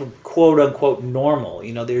 And for quote unquote normal,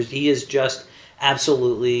 he is just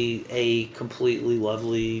absolutely a completely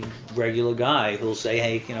lovely regular guy who'll say,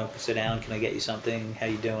 hey, sit down, can I get you something, how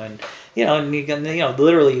you doing, and you can,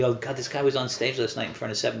 literally you go, God, this guy was on stage last night in front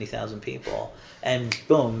of 70,000 people, and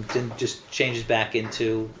boom, then just changes back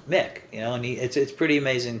into Mick, and it's pretty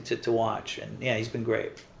amazing to watch, and yeah, he's been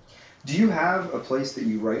great. Do you have a place that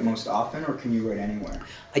you write most often, or can you write anywhere?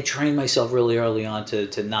 I trained myself really early on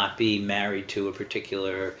to not be married to a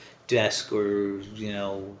particular desk or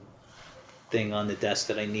thing on the desk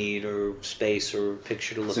that I need, or space, or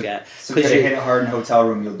picture to look at. So if you hit it hard in a hotel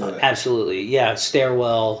room, you'll do it. Absolutely, yeah.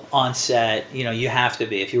 Stairwell, on set. You have to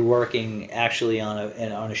be if you're working actually on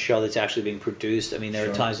a show that's actually being produced. I mean,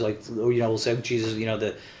 there are times we'll say, Jesus,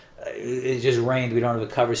 it just rained. We don't have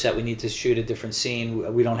a cover set. We need to shoot a different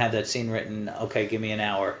scene. We don't have that scene written. Okay, give me an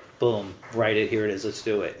hour. Boom, write it. Here it is. Let's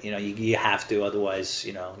do it. You have to. Otherwise,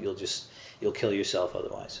 you'll kill yourself.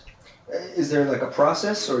 Otherwise. Is there a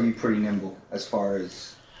process, or are you pretty nimble as far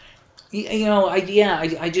as?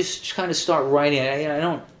 I just kind of start writing. I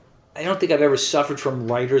don't think I've ever suffered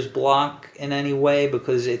from writer's block in any way,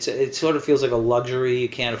 because it sort of feels like a luxury you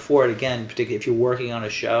can't afford. Again, particularly if you're working on a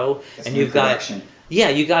show and you've got.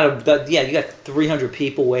 You got 300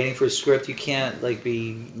 people waiting for a script. You can't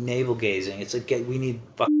be navel gazing. It's we need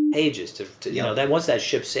pages to that once that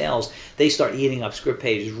ship sails, they start eating up script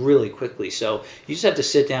pages really quickly. So you just have to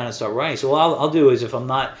sit down and start writing. So what I'll do is, if I'm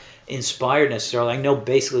not inspired necessarily, I know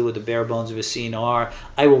basically what the bare bones of a scene are.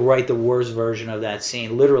 I will write the worst version of that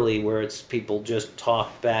scene, literally, where it's people just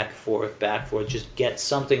talk back, forth, just get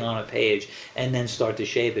something on a page and then start to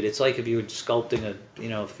shape it. It's like if you were sculpting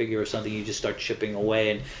a figure or something, you just start chipping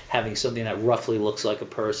away and having something that roughly looks like a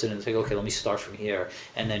person, and it's like, okay, let me start from here,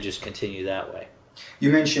 and then just continue that way.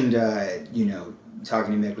 You mentioned,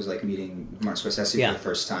 talking to Mick was like meeting Martin Scorsese for the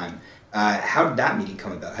first time. How did that meeting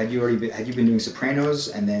come about? Had you been doing Sopranos,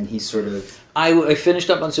 and then he sort of? I finished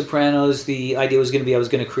up on Sopranos. The idea was going to be I was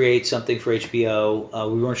going to create something for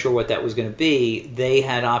HBO. We weren't sure what that was going to be. They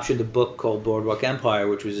had optioned a book called Boardwalk Empire,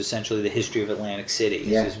 which was essentially the history of Atlantic City.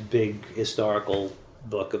 Yeah. It's this big historical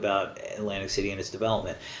book about Atlantic City and its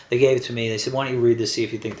development. They gave it to me. They said, why don't you read this, see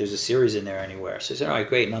if you think there's a series in there anywhere. So I said, all right,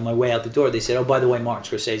 great. And on my way out the door, they said, oh, by the way,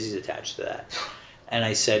 Martin Scorsese's attached to that. And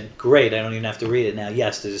I said, great, I don't even have to read it now.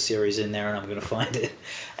 Yes, there's a series in there, and I'm going to find it.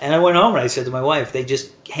 And I went home, and I said to my wife, they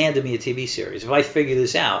just handed me a TV series. If I figure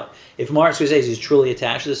this out, if Martin Scorsese is truly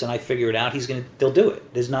attached to this and I figure it out, they'll do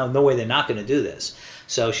it. There's no way they're not going to do this.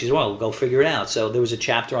 So she said, well, go figure it out. So there was a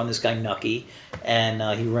chapter on this guy, Nucky, and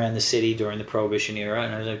he ran the city during the Prohibition era.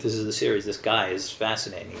 And I was like, this is the series. This guy is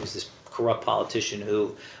fascinating. He was this corrupt politician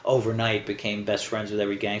who overnight became best friends with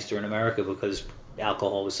every gangster in America because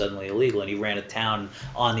alcohol was suddenly illegal, and he ran a town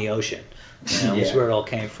on the ocean. That's where it all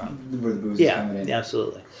came from. Where the booze is coming in. Yeah,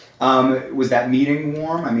 absolutely. Was that meeting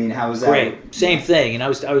warm? I mean, how was that? Great. Same thing. And I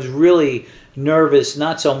was really nervous,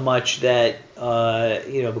 not so much that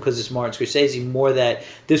because it's Martin Scorsese, more that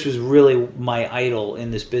this was really my idol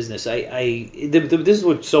in this business. This is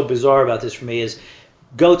what's so bizarre about this for me is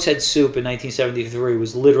Goat's Head Soup in 1973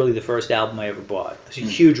 was literally the first album I ever bought. I was a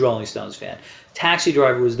huge Rolling Stones fan. Taxi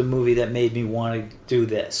Driver was the movie that made me want to do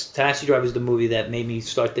this. Taxi Driver was the movie that made me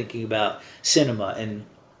start thinking about cinema and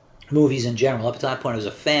movies in general. Up to that point, I was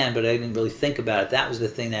a fan, but I didn't really think about it. That was the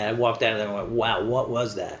thing that I walked out of there and went, wow, what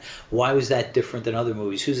was that? Why was that different than other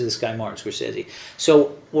movies? Who's this guy, Martin Scorsese?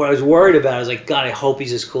 So what I was worried about, I was like, God, I hope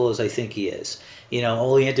he's as cool as I think he is.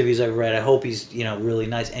 All the interviews I've read, I hope he's, really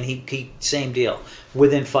nice. And he same deal.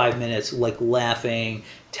 Within 5 minutes, like laughing,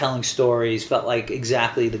 telling stories, felt like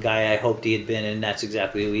exactly the guy I hoped he had been, and that's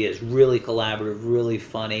exactly who he is. Really collaborative, really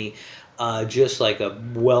funny. Just like a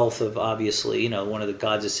wealth of, obviously, one of the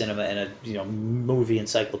gods of cinema and a movie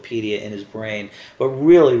encyclopedia in his brain, but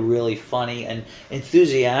really, really funny and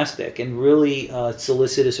enthusiastic and really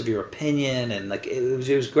solicitous of your opinion, and like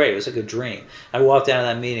it was great. It was like a dream. I walked out of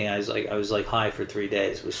that meeting, I was like high for 3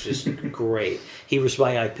 days. It was just great. He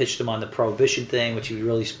responded. I pitched him on the Prohibition thing, which he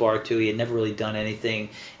really sparked to. He had never really done anything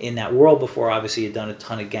in that world before. Obviously, he had done a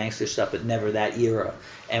ton of gangster stuff, but never that era.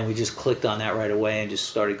 And we just clicked on that right away and just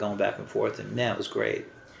started going back and forth, and it was great.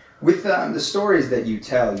 With the stories that you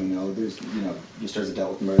tell, there's, your stories have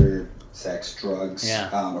dealt with murder, sex, drugs,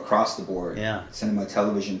 across the board, cinema,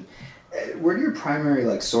 television. Where do your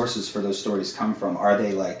primary sources for those stories come from? Are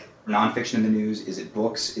they nonfiction in the news? Is it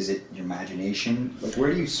books? Is it your imagination?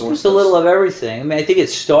 Where do you source just a little of everything. I mean, I think it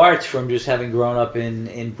starts from just having grown up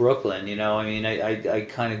in Brooklyn. I mean, I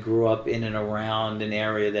kind of grew up in and around an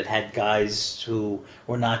area that had guys who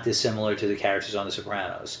were not dissimilar to the characters on The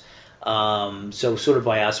Sopranos. So sort of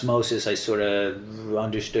by osmosis, I sort of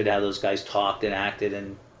understood how those guys talked and acted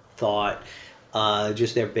and thought.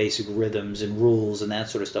 Just their basic rhythms and rules and that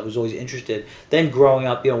sort of stuff. I was always interested. Then growing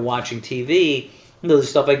up, watching TV, the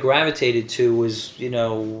stuff I gravitated to was,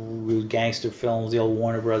 gangster films, the old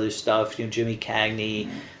Warner Brothers stuff, Jimmy Cagney,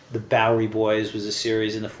 The Bowery Boys was a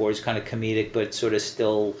series in the 40s, kind of comedic, but sort of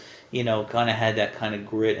still, kind of had that kind of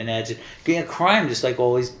grit and edge. Crime just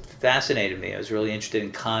always fascinated me. I was really interested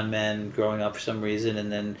in con men growing up for some reason,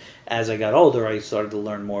 and then as I got older, I started to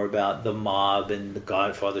learn more about the mob, and The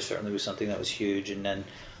Godfather certainly was something that was huge, and then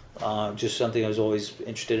just something I was always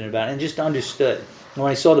interested in about, and just understood. When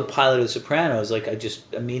I saw the pilot of The Sopranos, I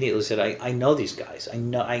just immediately said, I know these guys.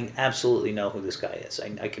 I absolutely know who this guy is.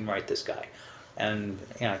 I can write this guy. And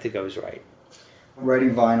I think I was right.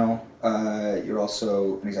 Writing Vinyl, you're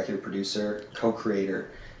also an executive producer,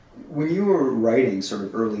 co-creator. When you were writing sort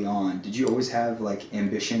of early on, did you always have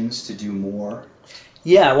ambitions to do more?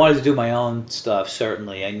 Yeah, I wanted to do my own stuff,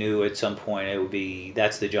 certainly. I knew at some point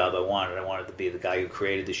that's the job I wanted. I wanted to be the guy who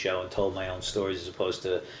created the show and told my own stories as opposed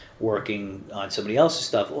to working on somebody else's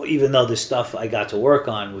stuff. Well, even though the stuff I got to work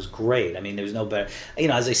on was great. I mean, there was no better.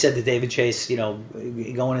 As I said to David Chase,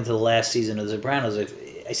 going into the last season of The Sopranos,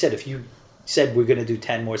 I said, if you said we're going to do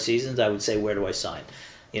 10 more seasons, I would say, where do I sign?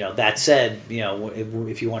 That said,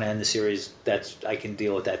 if you want to end the series, I can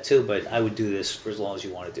deal with that too, but I would do this for as long as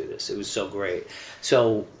you want to do this. It was so great.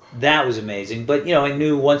 So that was amazing. But, I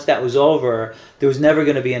knew once that was over, there was never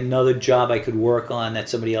going to be another job I could work on that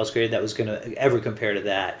somebody else created that was going to ever compare to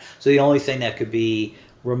that. So the only thing that could be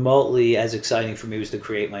remotely as exciting for me was to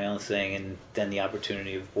create my own thing, and then the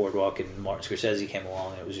opportunity of Boardwalk and Martin Scorsese came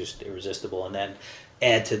along, and it was just irresistible. And then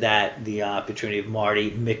add to that the opportunity of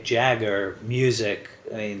Marty, Mick Jagger, music.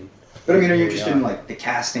 But are you interested in the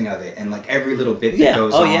casting of it and every little bit that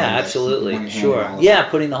goes on? Oh yeah, absolutely, sure. Yeah,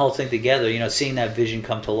 putting the whole thing together. Seeing that vision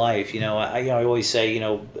come to life. I always say,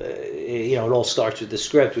 it all starts with the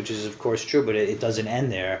script, which is of course true, but it doesn't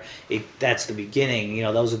end there. That's the beginning.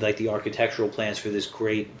 Those are the architectural plans for this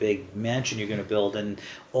great big mansion you're going to build, and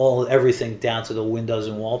everything down to the windows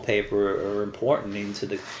and wallpaper are important into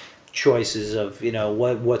the choices of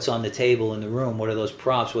what's on the table in the room, what are those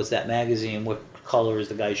props, what's that magazine, what color is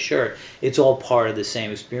the guy's shirt. It's all part of the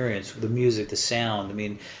same experience. The music, the sound.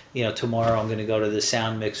 Tomorrow I'm going to go to the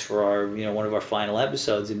sound mix for our one of our final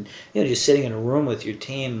episodes, and just sitting in a room with your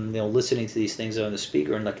team, listening to these things on the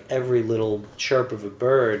speaker, and every little chirp of a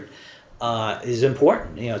bird is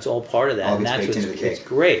important. It's all part of that, and that's it's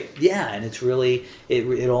great. Yeah, and it's really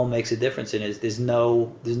it all makes a difference, and there's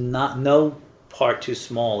no part too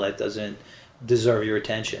small that doesn't deserve your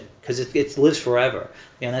attention, because it lives forever.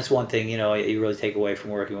 That's one thing you really take away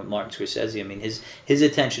from working with Martin Scorsese. I mean, his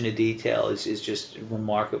attention to detail is just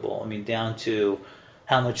remarkable. I mean, down to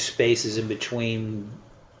how much space is in between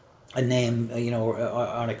a name,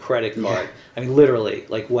 on a credit card. I mean, literally,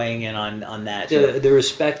 like weighing in on that. The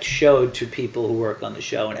respect showed to people who work on the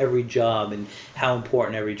show and every job and how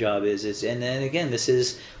important every job is. And then again, this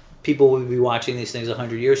is people will be watching these things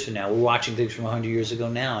 100 years from now. We're watching things from 100 years ago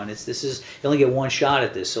now, and you only get one shot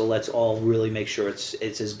at this. So let's all really make sure it's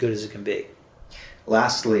as good as it can be.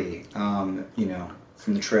 Lastly,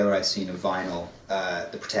 from the trailer I've seen of Vinyl,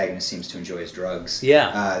 the protagonist seems to enjoy his drugs.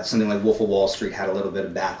 Yeah. Something like Wolf of Wall Street had a little bit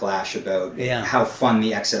of backlash about how fun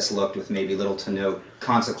the excess looked with maybe little to no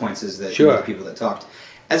consequences that the people that talked.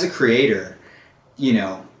 As a creator,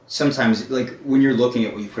 sometimes like when you're looking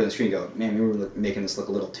at what you put on the screen, you go, man, maybe we're making this look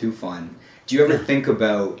a little too fun. Do you ever think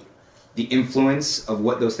about the influence of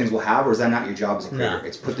what those things will have, or is that not your job as a creator? No.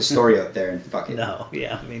 It's put the story out there and fuck it. No,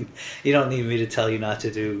 yeah. I mean, you don't need me to tell you not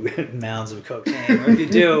to do mounds of cocaine. Or if you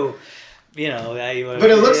do, but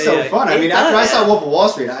it looks so fun. I mean, after I saw Wolf of Wall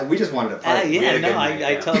Street, we just wanted to party.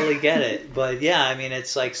 I totally get it. But yeah, I mean,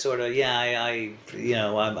 it's like sort of I'm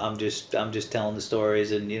just telling the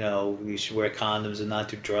stories, and you should wear condoms and not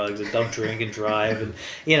do drugs and don't drink and drive, and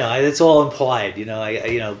it's all implied.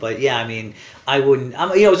 But yeah, I mean, I wouldn't.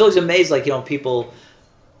 I was always amazed, like people.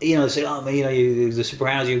 Say, oh, man, the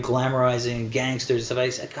Sopranos, you're glamorizing gangsters and stuff. I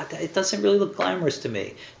said, God, it doesn't really look glamorous to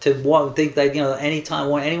me. To think that,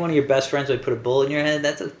 anytime any one of your best friends would put a bullet in your head,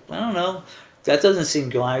 I don't know. That doesn't seem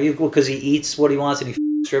glamorous. Because he eats what he wants and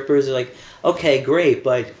he strippers. Like, okay, great.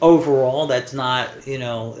 But overall, that's not,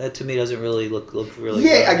 that to me doesn't really look really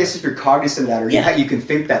glamorous. I guess if you're cognizant of that, or you can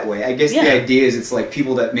think that way. I guess the idea is it's like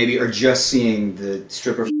people that maybe are just seeing the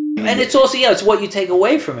stripper. And it's also, it's what you take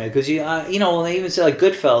away from it. Because, when they even say, like,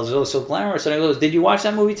 Goodfellas is so glamorous. And I go, did you watch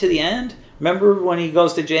that movie to the end? Remember when he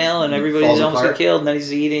goes to jail and everybody's almost get killed, and then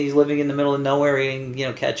he's living in the middle of nowhere eating,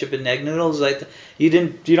 ketchup and egg noodles? Like, you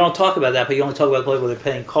don't talk about that, but you only talk about the place where they're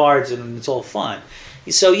playing cards and it's all fun.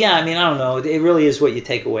 So, yeah, I mean, I don't know. It really is what you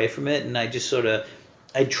take away from it. And I just sort of...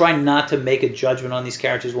 I try not to make a judgment on these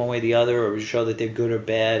characters one way or the other, or show that they're good or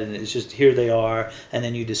bad, and it's just here they are, and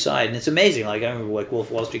then you decide. And it's amazing. Like I remember, like Wolf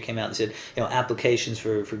of Wall Street came out and said, applications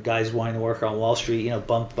for guys wanting to work on Wall Street,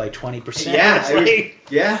 bumped by 20%. Yeah,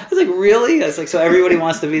 I was like, really? I was like, so everybody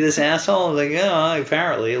wants to be this asshole? I was like,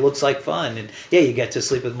 apparently it looks like fun, and you get to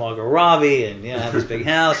sleep with Margot Robbie, and have this big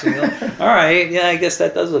house, and all right, I guess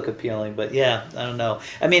that does look appealing, but I don't know.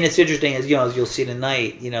 I mean, it's interesting as you'll see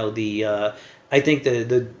tonight. I think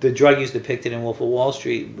the drug use depicted in Wolf of Wall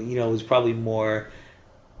Street, was probably more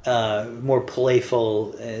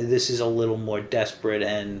playful. This is a little more desperate,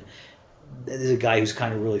 and there's a guy who's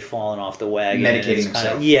kind of really fallen off the wagon. Medicating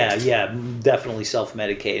himself. Definitely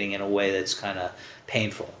self-medicating in a way that's kind of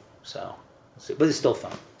painful. So, but it's still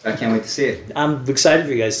fun. I can't wait to see it. I'm excited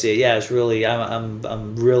for you guys to see it. Yeah, it's really.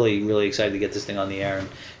 I'm really, really excited to get this thing on the air and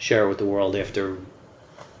share it with the world after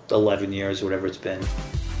 11 years, whatever it's been.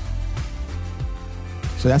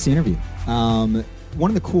 So that's the interview.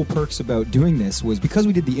 One of the cool perks about doing this was because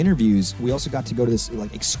we did the interviews, we also got to go to this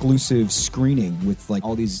like exclusive screening with like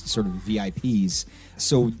all these sort of VIPs.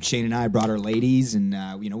 So Shane and I brought our ladies, and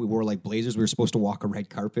we wore like blazers. We were supposed to walk a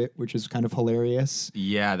red carpet, which is kind of hilarious.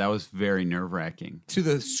 Yeah, that was very nerve-wracking. To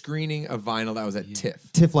the screening of Vinyl that was at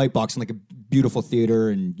TIFF. TIFF Lightbox in like a beautiful theater,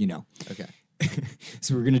 and Okay.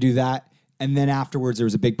 So we're gonna do that. And then afterwards, there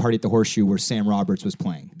was a big party at the Horseshoe where Sam Roberts was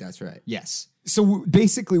playing. That's right. Yes. So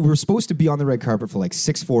basically, we were supposed to be on the red carpet for like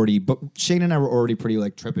 6:40, but Shane and I were already pretty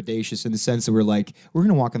like trepidatious in the sense that we're like, we're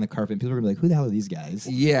going to walk on the carpet, and people are going to be like, who the hell are these guys?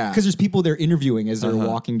 Yeah. Because there's people they're interviewing as they're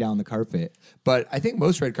walking down the carpet. But I think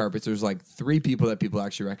most red carpets, there's like 3 people that people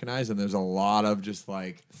actually recognize, and there's a lot of just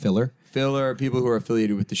like... Filler, people who are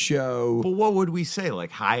affiliated with the show. But what would we say?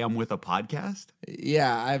 Like, hi, I'm with a podcast?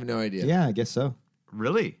 Yeah, I have no idea. Yeah, I guess so.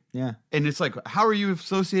 Really? Yeah. And it's like, how are you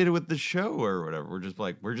associated with the show or whatever?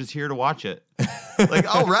 We're just here to watch it. Like,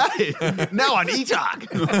 all right. Now on E-Talk,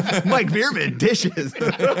 Mike Bierman dishes.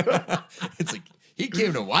 It's like, he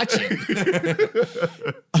came to watch it.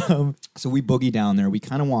 So we boogie down there. We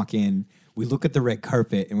kind of walk in. We look at the red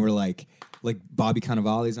carpet, and we're like Bobby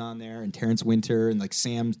Cannavale's on there, and Terrence Winter, and like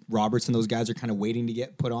Sam Roberts, and those guys are kind of waiting to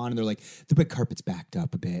get put on. And they're like, the red carpet's backed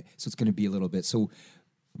up a bit, so it's going to be a little bit.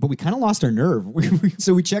 But we kind of lost our nerve.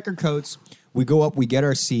 So we check our coats. We go up. We get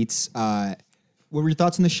our seats. What were your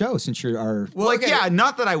thoughts on the show since you're our... Well, like, yeah,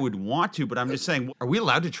 not that I would want to, but I'm just saying, are we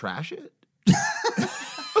allowed to trash it?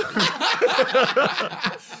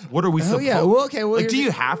 What are we supposed to... Yeah, well, okay. Well, like, do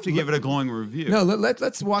you have to give it a glowing review? No,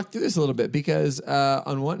 let's walk through this a little bit because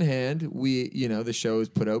on one hand, the show is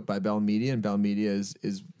put out by Bell Media, and Bell Media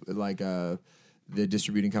is like the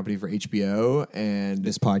distributing company for HBO and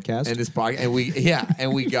this podcast.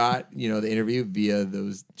 And we got, the interview via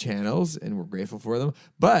those channels, and we're grateful for them.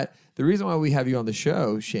 But the reason why we have you on the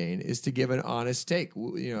show, Shane, is to give an honest take.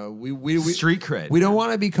 We street cred. We don't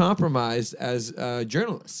want to be compromised as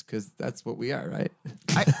journalists, because that's what we are, right?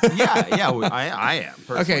 I am.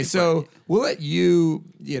 Okay, so we'll let you,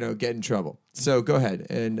 get in trouble. So go ahead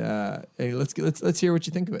and let's hear what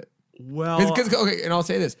you think of it. Well, okay, and I'll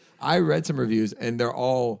say this: I read some reviews, and they're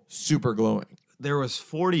all super glowing. There was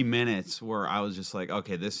 40 minutes where I was just like,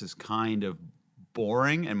 okay, this is kind of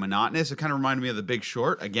boring and monotonous. It kind of reminded me of The Big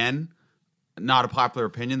Short. Again, not a popular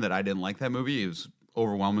opinion that I didn't like that movie. It was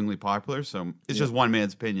overwhelmingly popular, so it's just one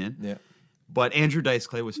man's opinion. Yeah. But Andrew Dice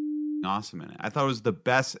Clay was awesome in it. I thought it was the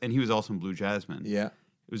best, and he was also in Blue Jasmine. Yeah.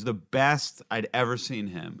 It was the best I'd ever seen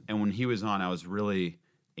him, and when he was on, I was really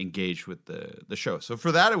engaged with the show. So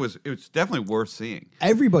for that, it was definitely worth seeing.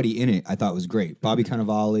 Everybody in it I thought was great. Bobby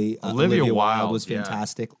Cannavale, Olivia Wilde was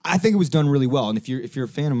fantastic. I think it was done really well. And if you're a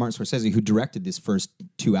fan of Martin Scorsese, who directed this first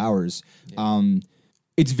 2 hours,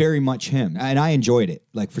 it's very much him, and I enjoyed it,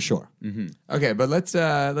 like, for sure. Mm-hmm. Okay, but let's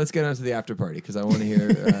get on to the after party, because I want to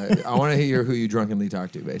hear who you drunkenly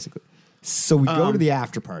talked to, basically. So we go to the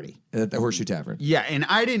after party at the Horseshoe Tavern. Yeah, and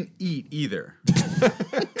I didn't eat either.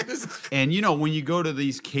 And when you go to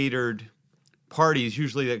these catered parties,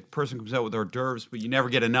 usually the person comes out with hors d'oeuvres, but you never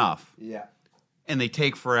get enough. Yeah. And they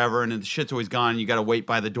take forever, and the shit's always gone, and you got to wait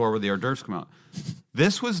by the door where the hors d'oeuvres come out.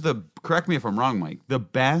 This was correct me if I'm wrong, Mike, the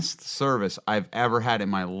best service I've ever had in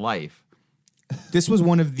my life. This was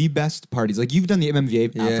one of the best parties. Like, you've done the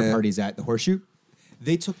MMVA after parties at the Horseshoe.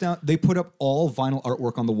 They put up all vinyl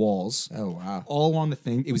artwork on the walls. Oh, wow. All on the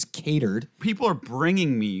thing. It was catered. People are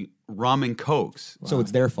bringing me rum and Cokes. Wow. So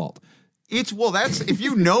it's their fault. That's if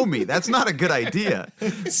you know me, that's not a good idea.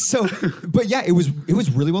 But yeah, it was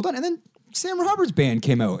really well done. And then Sam Roberts' band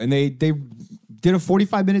came out, and they did a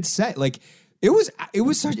 45-minute set. Like, it was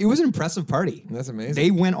an impressive party. That's amazing. They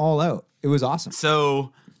went all out. It was awesome.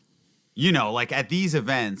 So, like at these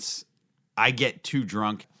events, I get too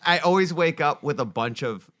drunk. I always wake up with a bunch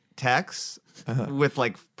of texts with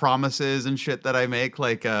like promises and shit that I make.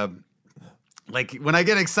 Like when I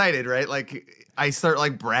get excited, right? Like I start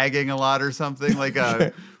like bragging a lot or something. Like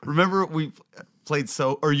remember you played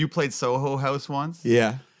Soho House once?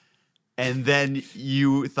 Yeah. And then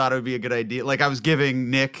you thought it would be a good idea. Like I was giving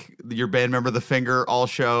Nick, your band member, the finger all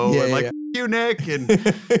show. Yeah, and like, you, Nick. And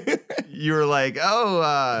you were like,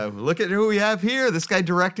 look at who we have here. This guy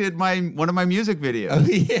directed one of my music videos. Oh,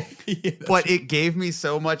 yeah. But it gave me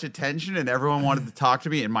so much attention, and everyone wanted to talk to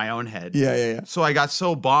me in my own head. Yeah. So I got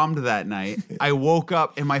so bombed that night. I woke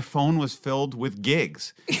up and my phone was filled with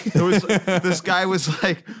gigs. This guy was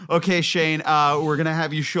like, okay, Shane, we're going to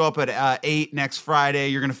have you show up at 8 next Friday.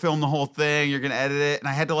 You're going to film the whole thing. You're going to edit it. And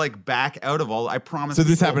I had to like back out of all. I promised. So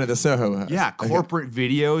this happened at the Soho House. Yeah, corporate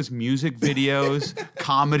videos, music videos,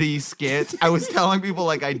 comedy skits. I was telling people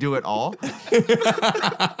like I do it all.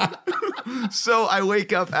 So I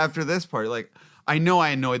wake up after this party, like I know I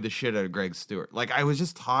annoyed the shit out of Greg Stewart. Like I was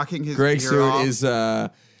just talking his Greg ear Stewart off. is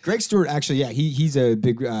Greg Stewart, actually, yeah, he's a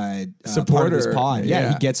big supporter part of this pod. Yeah,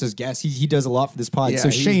 yeah. He gets his guests. He does a lot for this pod. Yeah, so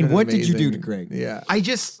Shane, been what did you do amazing. to Greg? Yeah. I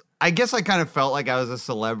guess I kind of felt like I was a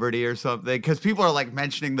celebrity or something because people are like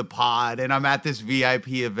mentioning the pod, and I'm at this VIP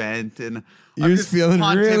event, and You're I'm just feeling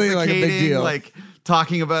really like a big deal. like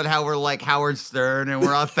talking about how we're like Howard Stern and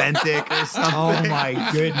we're authentic or something. Oh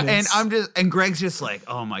my goodness! And Greg's just like,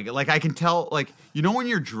 oh my god, like I can tell, like when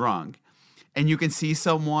you're drunk. And you can see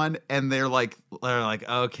someone, and they're like,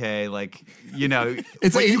 okay, like you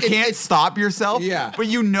can't stop yourself. Yeah. But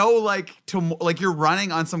like you're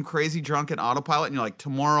running on some crazy drunken autopilot, and you're like,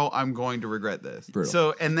 tomorrow I'm going to regret this. Brutal.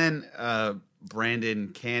 So, and then Brandon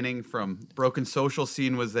Canning from Broken Social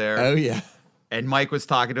Scene was there. Oh yeah. And Mike was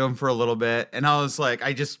talking to him for a little bit, and I was like,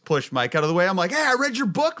 I just pushed Mike out of the way. I'm like, hey, I read your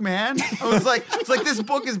book, man. I was like, it's like this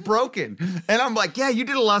book is broken. And I'm like, yeah, you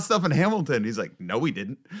did a lot of stuff in Hamilton. He's like, no, we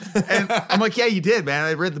didn't. And I'm like, yeah, you did, man.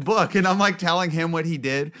 I read the book. And I'm like telling him what he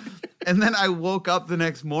did. And then I woke up the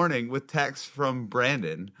next morning with text from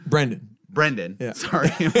Brendan. Yeah.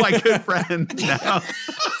 Sorry, my good friend now.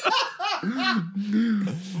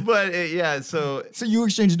 But so you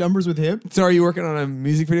exchanged numbers with him? So are you working on a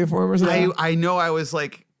music video for him or something? I know I was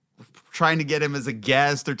like trying to get him as a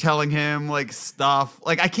guest or telling him like stuff.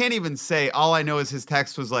 Like I can't even say. All I know is his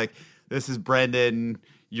text was like, "This is Brendan.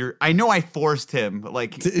 I know I forced him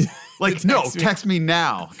like text me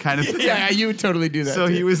now kind of thing. Yeah, you would totally do that. So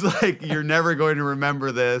too. he was like, "You're never going to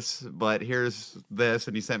remember this, but here's this,"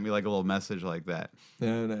 and he sent me like a little message like that.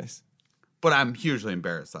 Oh, nice. But I'm hugely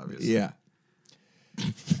embarrassed, obviously. Yeah.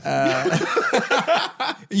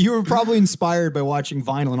 You were probably inspired by watching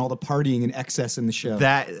Vinyl and all the partying and excess in the show.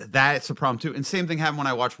 That's a problem too. And same thing happened when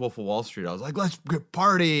I watched Wolf of Wall Street. I was like, let's get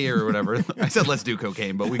party or whatever. I said, let's do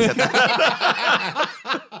cocaine, but we get that.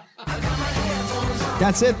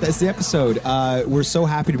 That's it. That's the episode. We're so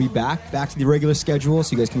happy to be back to the regular schedule,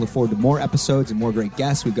 so you guys can look forward to more episodes and more great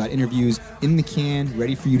guests. We've got interviews in the can,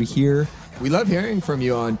 ready for you to hear. We love hearing from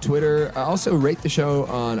you on Twitter. Also, rate the show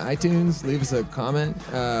on iTunes. Leave us a comment.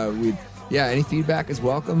 Any feedback is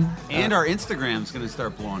welcome. And our Instagram's going to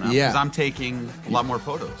start blowing up because I'm taking a lot more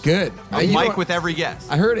photos. Good. Mike with every guest.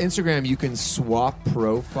 I heard Instagram you can swap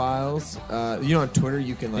profiles. On Twitter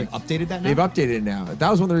you can They've updated that now? They've updated it now. That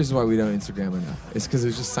was one of the reasons why we don't Instagram enough. It's because it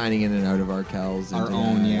was just signing in and out of our Kells. Our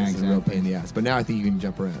own, exactly. A real pain in the ass. But now I think you can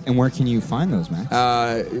jump around. And where can you find those, Max?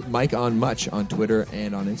 Mike on Much on Twitter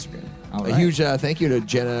and on Instagram. All right. A huge thank you to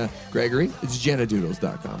Jenna Gregory. It's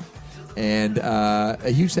jennadoodles.com. And a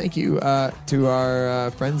huge thank you to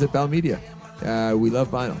our friends at Bell Media. We love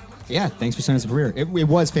vinyl. Yeah, thanks for sending us a premiere. It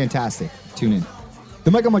was fantastic. Tune in.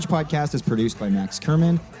 The Mike on Much podcast is produced by Max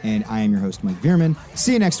Kerman, and I am your host, Mike Veerman.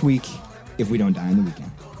 See you next week if we don't die on the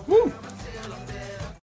weekend. Woo!